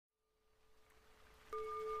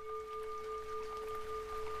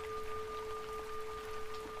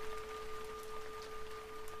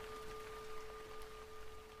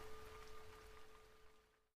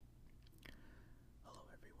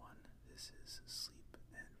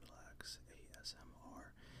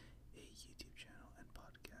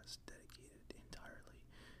podcast dedicated entirely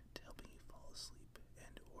to helping you fall asleep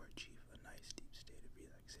and or achieve a nice deep state of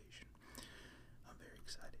relaxation. I'm very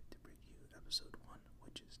excited to bring you episode 1,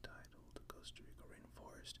 which is titled Costa Rica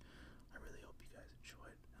Rainforest. I really hope you guys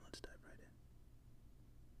enjoy it, and let's dive right in.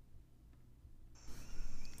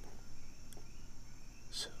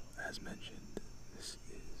 So, as mentioned, this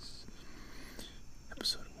is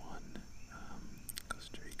episode 1,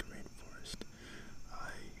 Costa Rica Rainforest.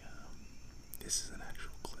 This is an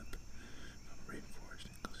actual clip from a rainforest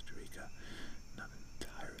in Costa Rica. Not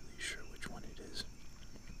entirely sure which one it is,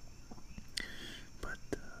 but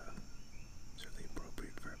certainly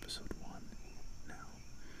appropriate for episode 1. Now,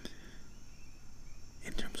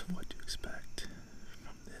 in terms of what to expect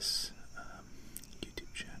from this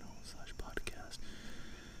YouTube channel / podcast,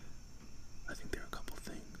 I think there are a couple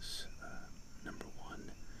things. Number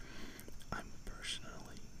one, I'm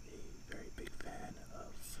personally a very big fan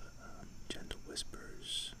of gentle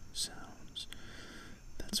whispers, sounds,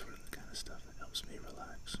 that sort of the kind of stuff that helps me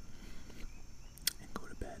relax and go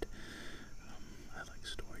to bed. I like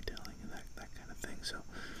storytelling and that kind of thing, so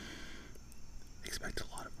expect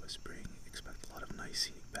a lot of whispering, expect a lot of nice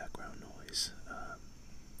scenic background noise,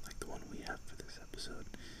 like the one we have for this episode.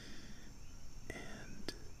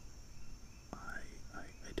 And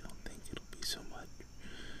I don't think it'll be so much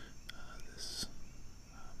this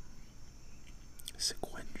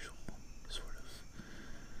sequential sort of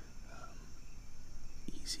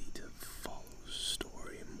easy to follow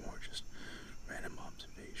story, and more just random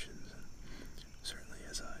observations. And certainly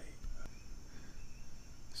as I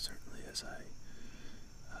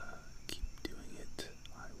keep doing it,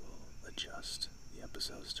 I will adjust the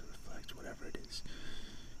episodes to reflect whatever it is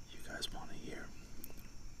you guys want to hear.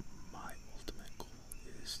 My ultimate goal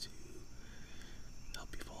is to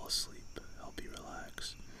help you fall asleep, help you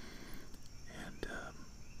relax, and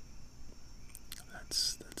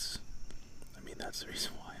that's the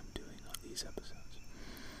reason why I'm doing all these episodes.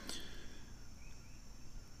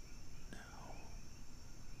 Now,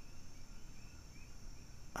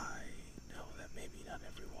 I know that maybe not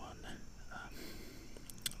everyone.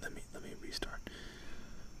 Let me restart.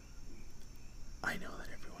 I know that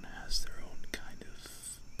everyone has their own kind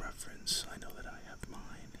of preference. I know that I have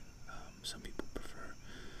mine. Some people prefer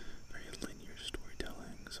very linear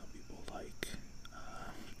storytelling. Some people like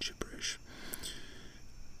gibberish,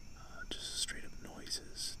 just straight up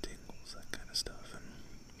noises, tingles, that kind of stuff.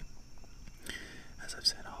 And as I've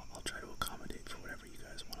said, I'll try to accommodate for whatever you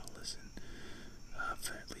guys want to listen.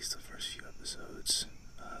 For at least the first few episodes,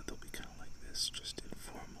 they'll be kind of like this, just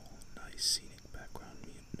informal, nice scenic background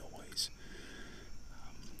noise.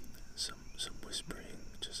 Some whispering,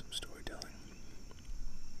 just some storytelling.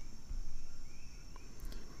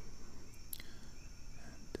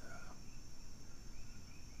 And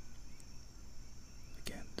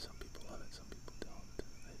again, some people love it, some people don't.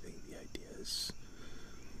 I think the idea is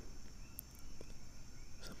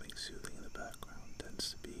something soothing in the background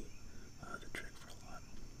tends to be the trick for a lot.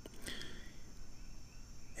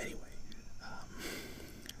 Anyway,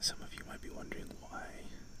 some of you might be wondering why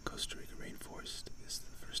Costa Rica Rainforest is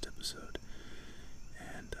the first episode,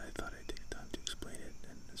 and I thought I'd take the time to explain it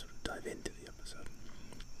and sort of dive into the episode.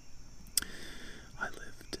 I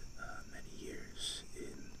lived many years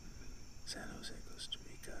in San Jose, Costa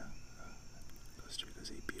Rica. Costa Rica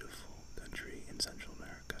is a beautiful country in Central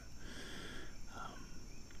America.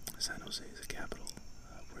 San Jose is a capital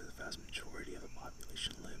where the vast majority of the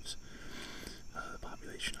population lives. The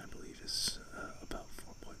population, I believe, is about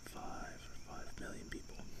 4.5 or 5 million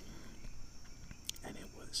people. And it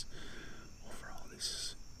was overall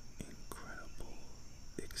this incredible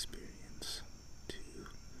experience to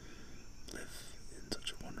live in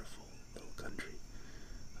such a wonderful little country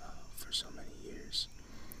for so many years.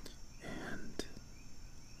 And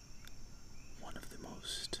one of the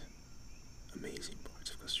most amazing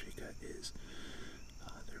parts of Costa Rica is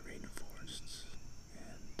their rainforests,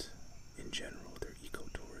 and in general their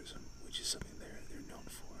ecotourism, which is something they're known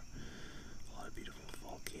for. A lot of beautiful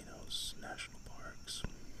volcanoes, national parks,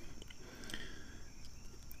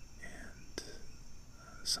 and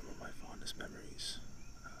some of my fondest memories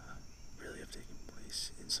really have taken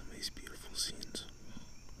place in some of these beautiful scenes.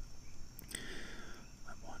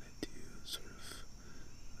 I wanted to sort of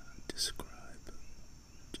describe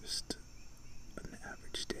just an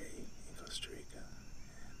average day in Costa Rica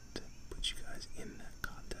and put you guys in that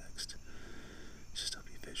context, just help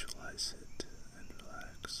you visualize it and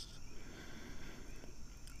relax.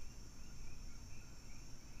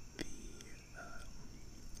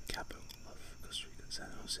 The capital of Costa Rica, San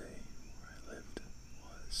Jose, where I lived,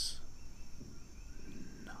 was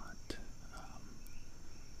not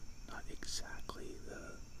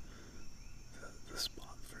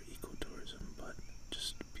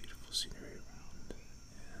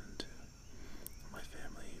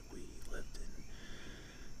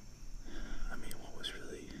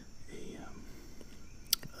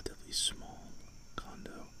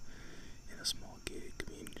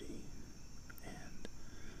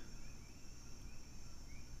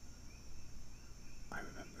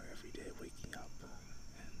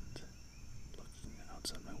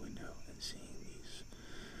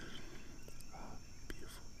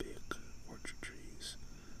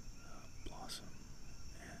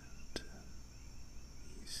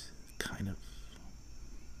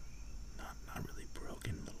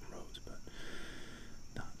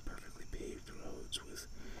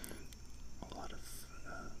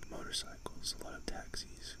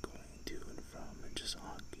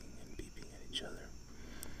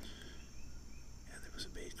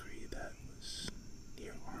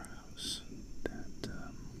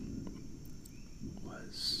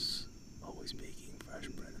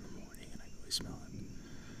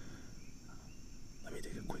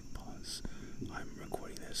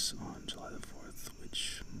this on July the 4th,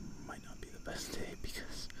 which might not be the best day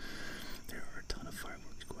because there are a ton of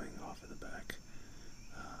fireworks going off in the back.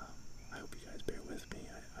 I hope you guys bear with me.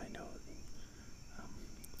 I know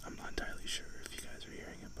I'm not entirely sure if you guys are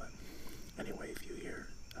hearing it, but anyway, if you hear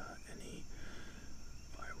any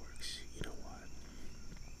fireworks, you know why.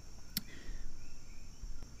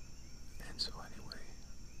 And so anyway,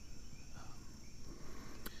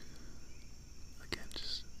 again,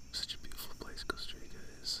 just such a beautiful place Costa Rica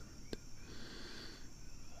is,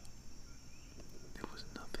 and there was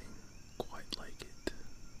nothing quite like it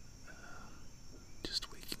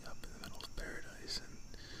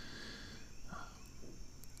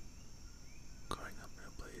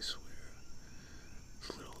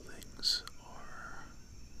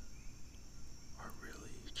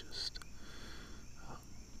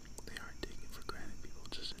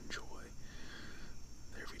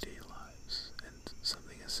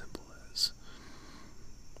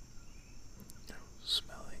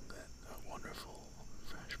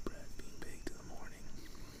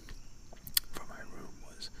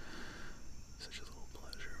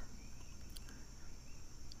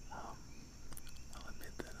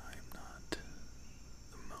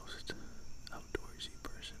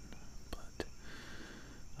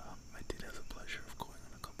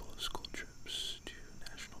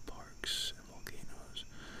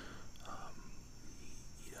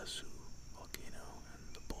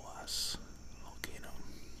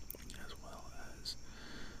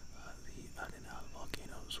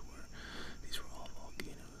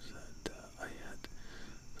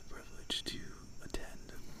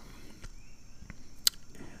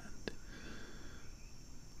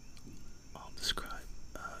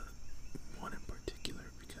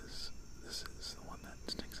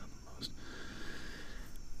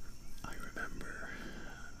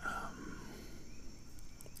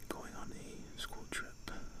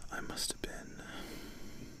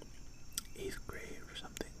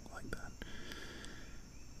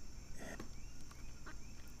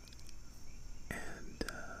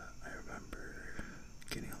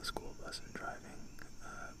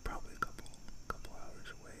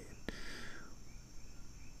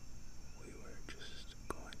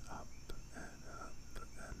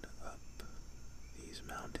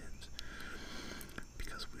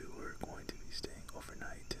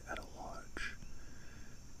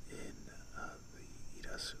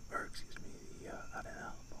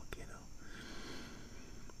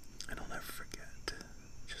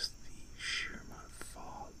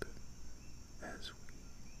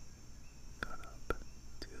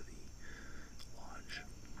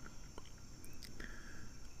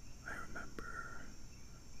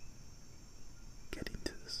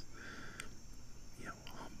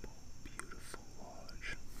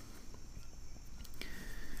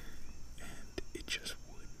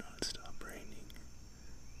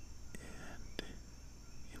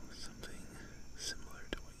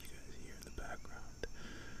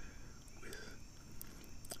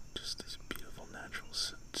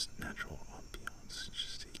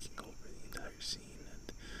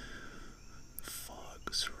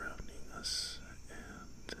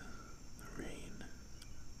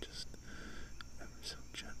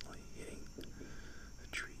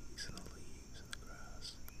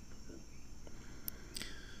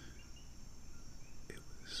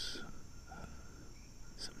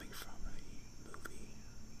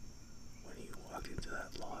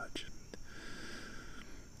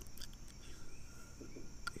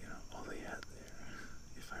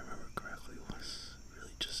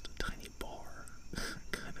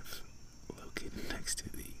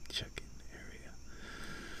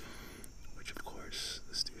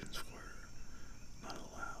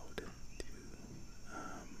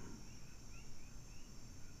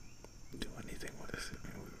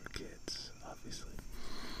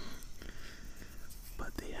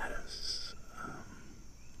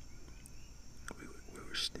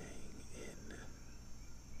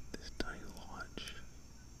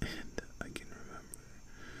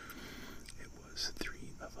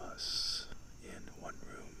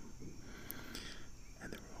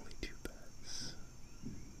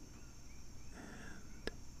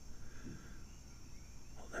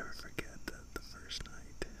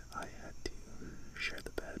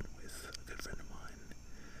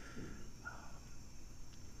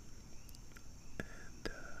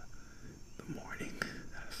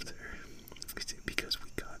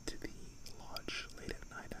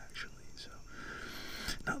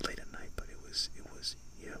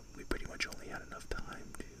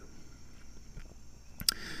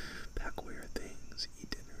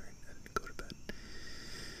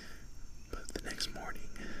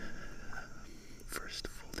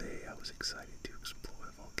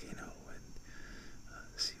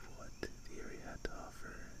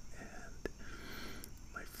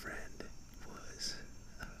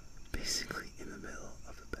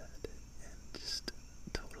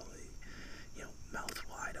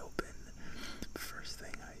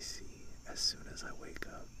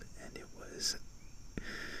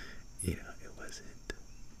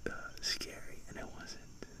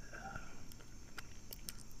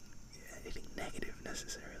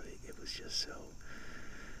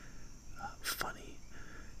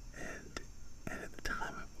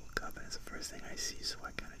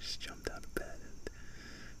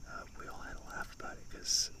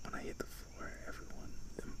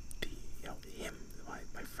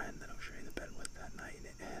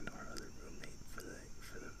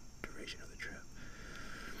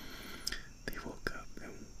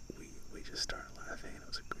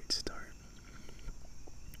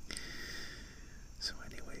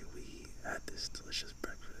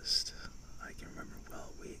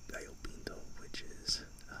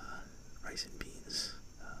rice and beans.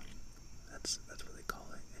 That's what they call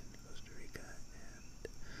it in Costa Rica, and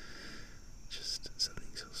just something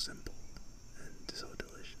so simple and so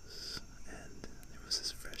delicious. And there was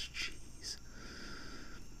this fresh cheese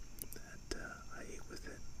that I ate with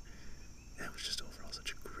it, and it was just overall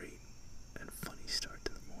such a great and funny start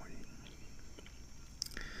to the morning.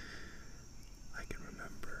 I can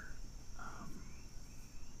remember,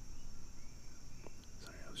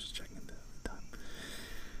 sorry, I was just checking the time.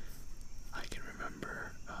 I can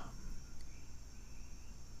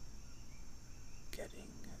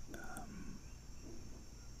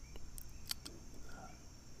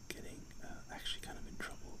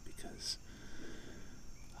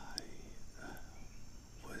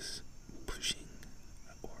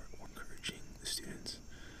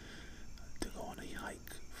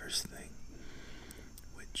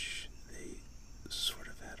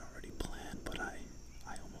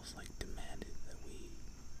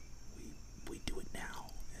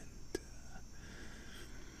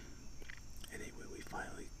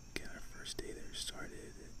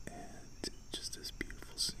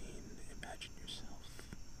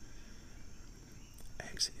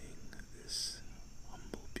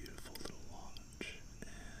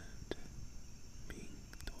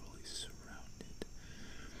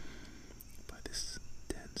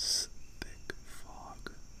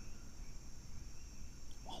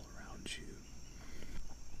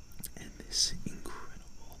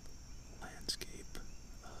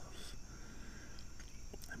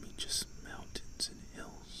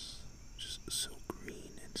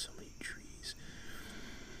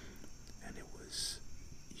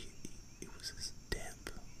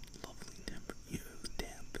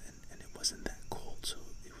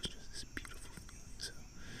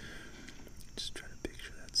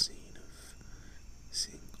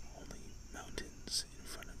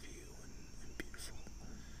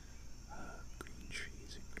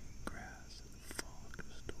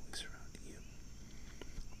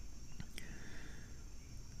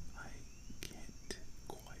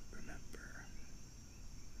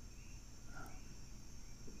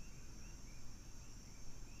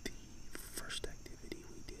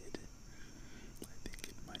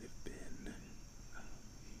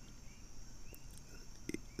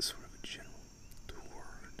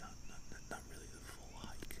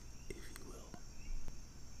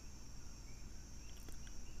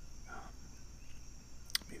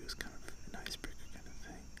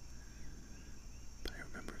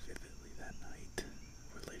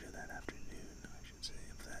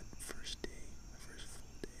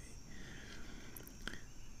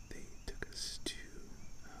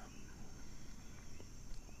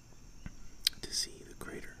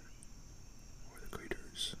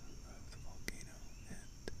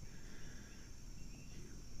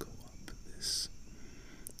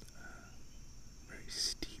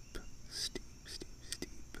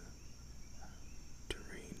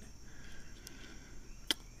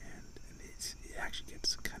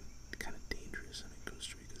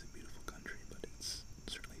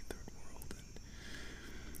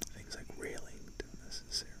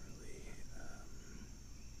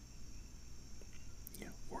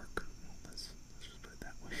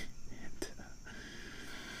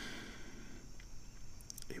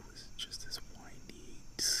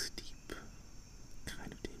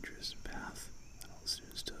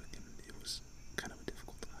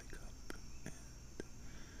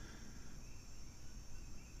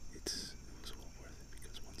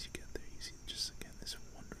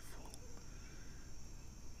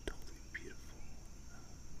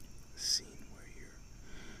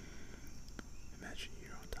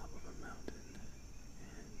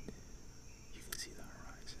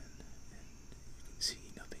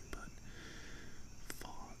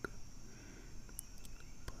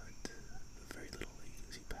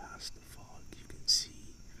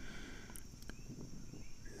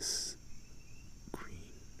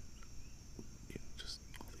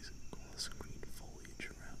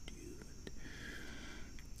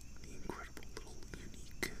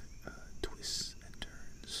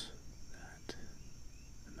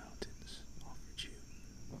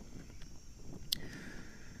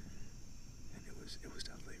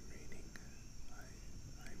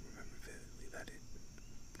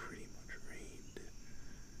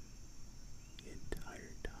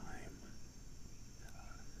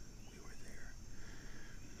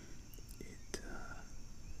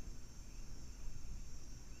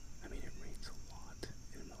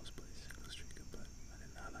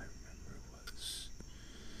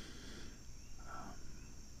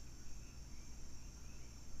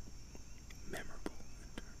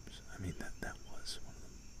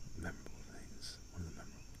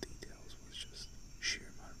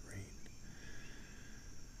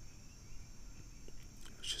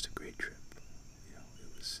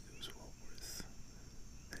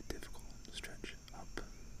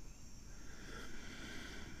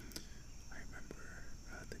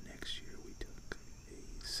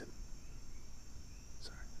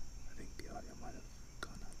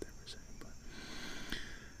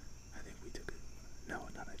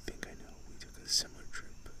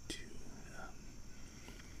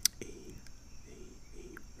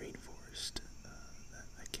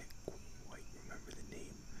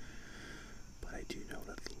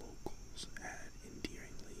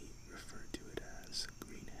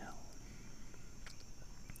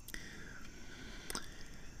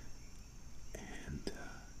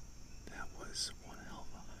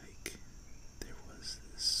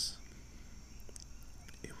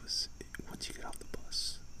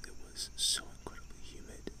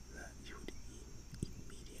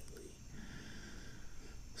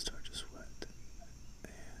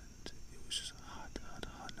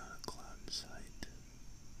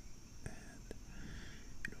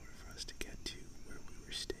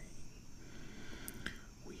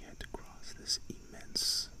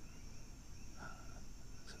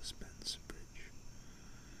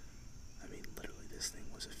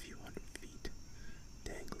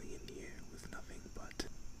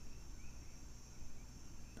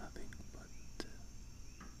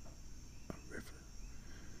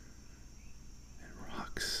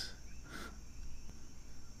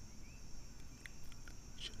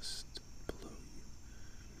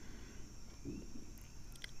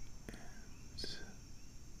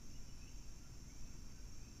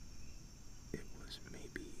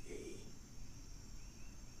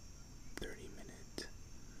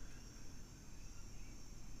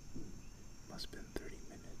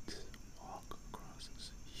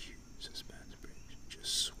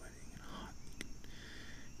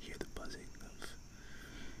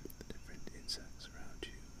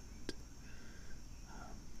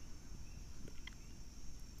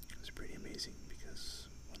pretty amazing because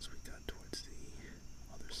once we got towards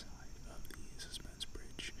the other side of the Suspense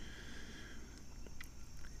Bridge,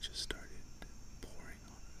 it just started pouring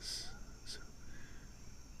on us. So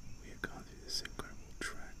we had gone through this incredible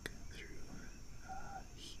trek through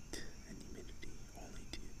heat and humidity, only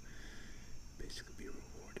to basically be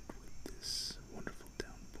rewarded with this wonderful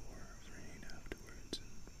downpour of rain afterwards.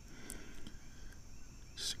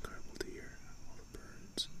 Just incredible to hear all the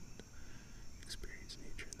birds and experience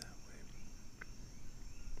nature in that way.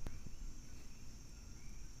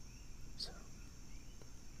 So,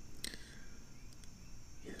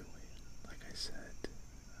 either way, like I said,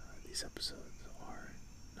 these episodes